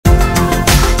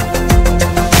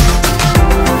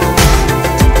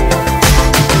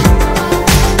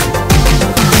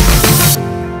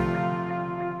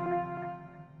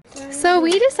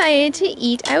decided to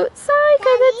eat outside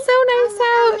because it's so nice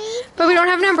out. But we don't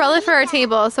have an umbrella for our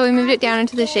table, so we moved it down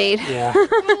into the shade. Yeah.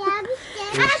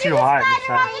 It's too hot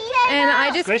inside. And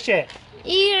I just... Squish it.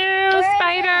 Ew,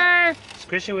 spider.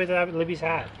 Squish it with Libby's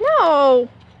hat. No.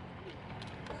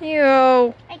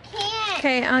 Ew. I can't.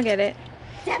 Okay, I'll get it.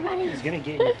 He's gonna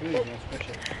get your food. Don't squish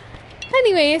it.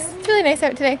 Anyways, it's really nice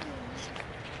out today.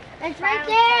 It's right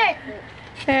there.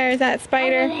 There's that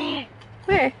spider.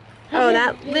 Where? Oh,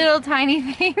 that little tiny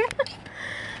thing.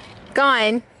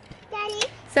 Gone. Daddy.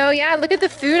 So yeah, look at the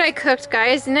food I cooked,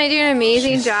 guys. Didn't I do an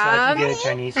amazing job? Such a good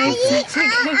Chinese I'm food. such a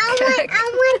good cook.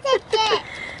 I want to get.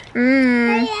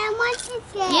 Mmm. I want to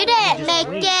get. You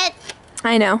didn't make it.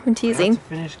 I know, I'm You teasing. have to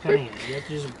finish cutting it. You have to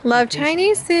just Love be patient.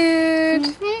 Chinese food.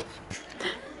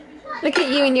 Look at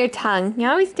you and your tongue.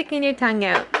 You're always sticking your tongue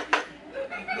out.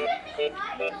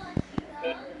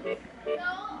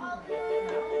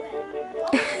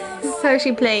 This is how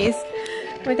she plays,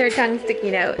 with her tongue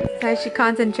sticking out. That's how she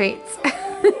concentrates.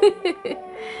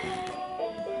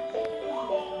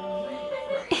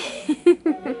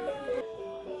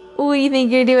 What do you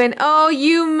think you're doing? Oh,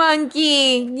 you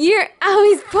monkey! You're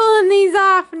always pulling these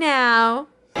off now.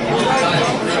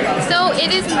 So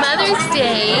it is Mother's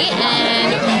Day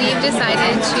and we've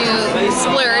decided to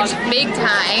splurge big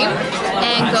time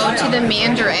and go to the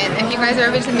Mandarin. If you guys have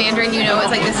ever been to the Mandarin, you know it's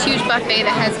like this huge buffet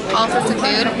that has all sorts of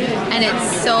food and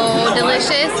it's so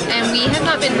delicious, and we have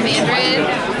not been to the Mandarin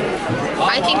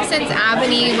I think since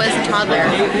Abney was a toddler.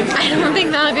 I don't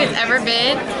think Malago's ever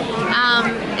been.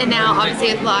 And now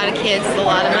obviously with a lot of kids, it's a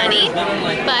lot of money.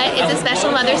 But it's a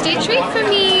special Mother's Day treat for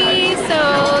me. So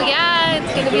yeah,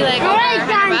 it's gonna be like over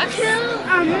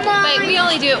 $100. But we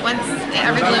only do it once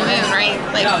every blue moon, right?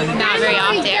 Like not very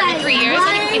often, every 3 years,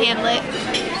 I think we can handle it.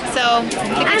 So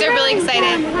the kids are really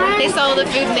excited. They saw all the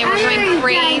food and they were going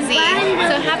crazy.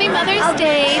 So happy Mother's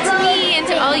Day to me and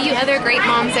to all you other great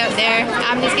moms out there.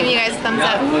 I'm just giving you guys a thumbs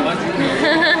up.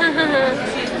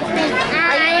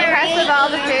 Are you impressed with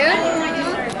all the food?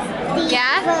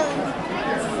 Yeah?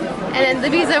 And then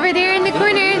Libby's over there in the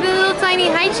corner, the little tiny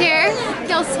high chair.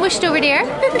 All swished over there.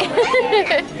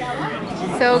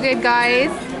 So good, guys.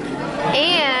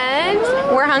 And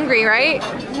we're hungry, right?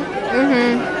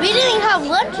 Mm-hmm. We didn't even have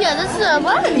lunch yet. This is a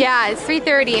lunch. Yeah, it's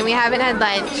 3:30 and we haven't had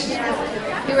lunch.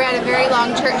 We were at a very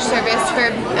long church service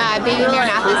for Baby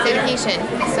Maranatha's dedication.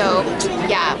 So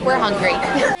yeah, we're hungry.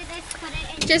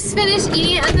 Just finished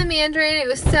eating at the Mandarin. It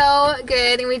was so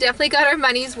good and we definitely got our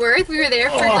money's worth. We were there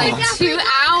for like 2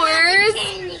 hours.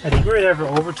 I think we were there for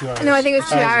over 2 hours. No, I think it was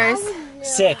 2 hours.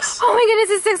 6. Oh my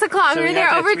goodness, it's 6 o'clock. So we were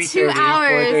there over 2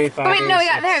 hours. 4:30, Oh wait, no, we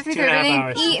got there at 3:30. We 2.5 didn't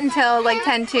hours. eat until like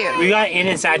 10:02. We got in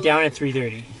and sat down at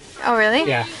 3:30. Oh really?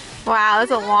 Yeah. Wow, that's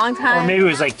a long time. Or maybe it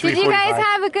was like 3:45. Did you guys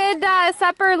have a good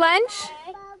supper, lunch?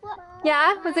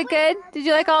 Yeah, was it good? Did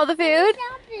you like all the food?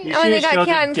 You Oh, and they should've got showed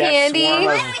the cotton death candy. swarm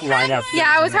of lineup.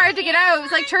 Yeah, it was hard to get out. It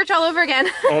was like church all over again.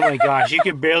 Oh my gosh, you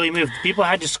could barely move. People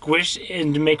had to squish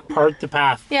and to make part the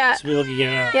path. Yeah. So people could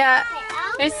get out. Yeah.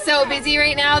 They're so busy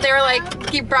right now. They were like,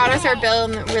 he brought us our bill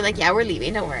and we're like, yeah, we're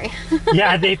leaving, don't worry.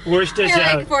 Yeah, they forced us They're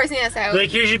out. like forcing us out. Like,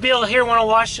 here's your bill. Here, want to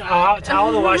wash a hot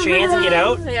towel to wash your hands and get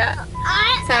out? Yeah.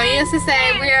 So needless to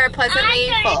say, we are pleasantly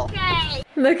full.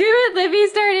 Look at what Libby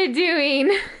started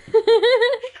doing.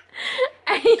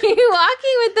 Are you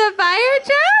walking with the fire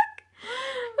truck?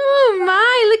 Oh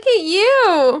my, look at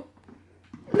you.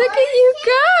 Look at you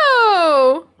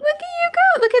go. Look at you go.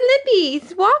 Look at Libby.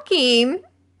 He's walking.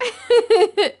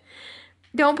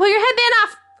 Don't pull your headband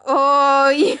off. Oh,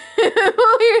 you're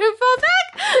gonna fall back.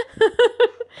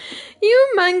 You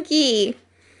monkey.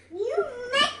 You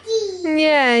monkey.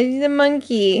 Yeah, he's a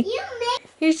monkey. You monkey.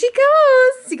 Here she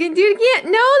goes. You can do it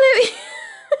again. No, Libby.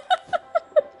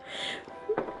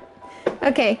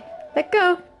 Okay, let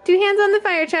go. 2 hands on the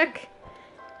fire truck.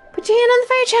 Put your hand on the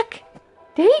fire truck.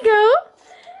 There you go.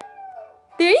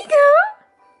 There you go.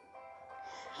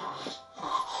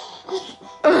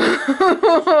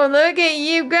 Oh, look at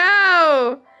you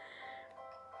go.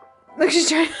 Look, she's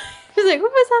trying. She's like,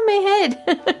 what was on my head?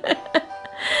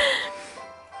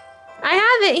 I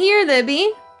have it here,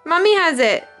 Libby. Mommy has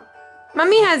it.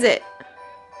 Mommy has it.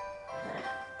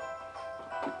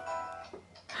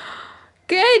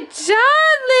 Good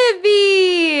job,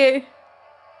 Libby!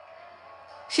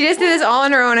 She just did this all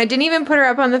on her own. I didn't even put her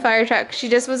up on the fire truck. She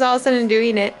just was all of a sudden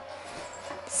doing it.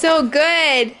 So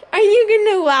good. Are you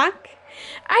gonna walk?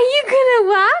 Are you gonna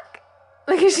walk?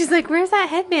 Look at, she's like, where's that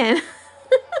headband?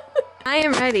 I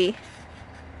am ready.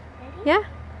 Yeah?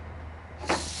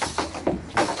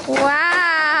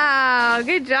 Wow,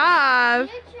 good job.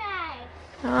 You try.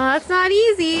 Oh, that's not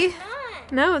easy. It's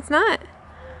not. No, it's not.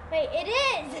 Wait, it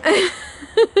is.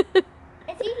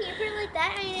 It's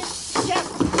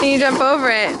And you jump over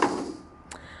it.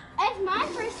 It's my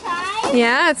first time.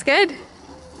 Yeah, it's good. I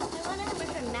wonder how much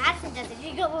Madison does it.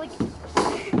 You go like.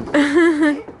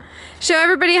 Show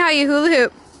everybody how you hula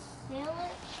hoop.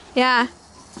 Yeah.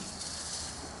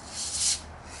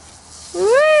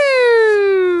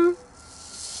 Woo!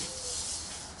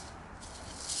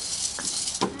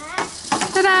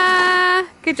 Ta-da!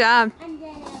 Good job.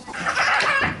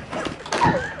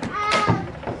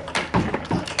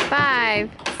 5,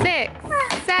 6,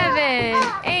 7,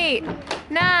 8,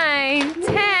 9,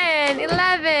 10,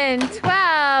 11,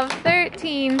 12,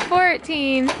 13,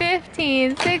 14,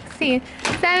 15, 16,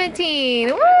 17.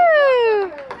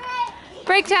 Woo!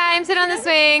 Break time. Sit on the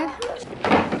swing.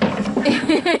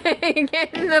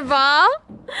 Getting the ball?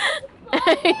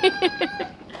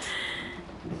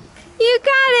 You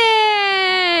got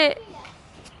it!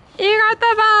 You got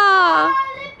the ball!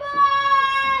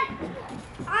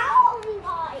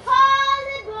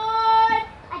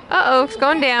 Uh-oh, it's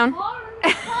going down.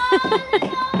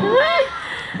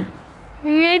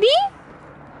 Ready?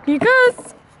 Here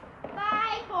goes.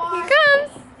 Here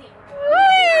comes. Woo!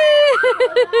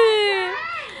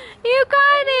 You got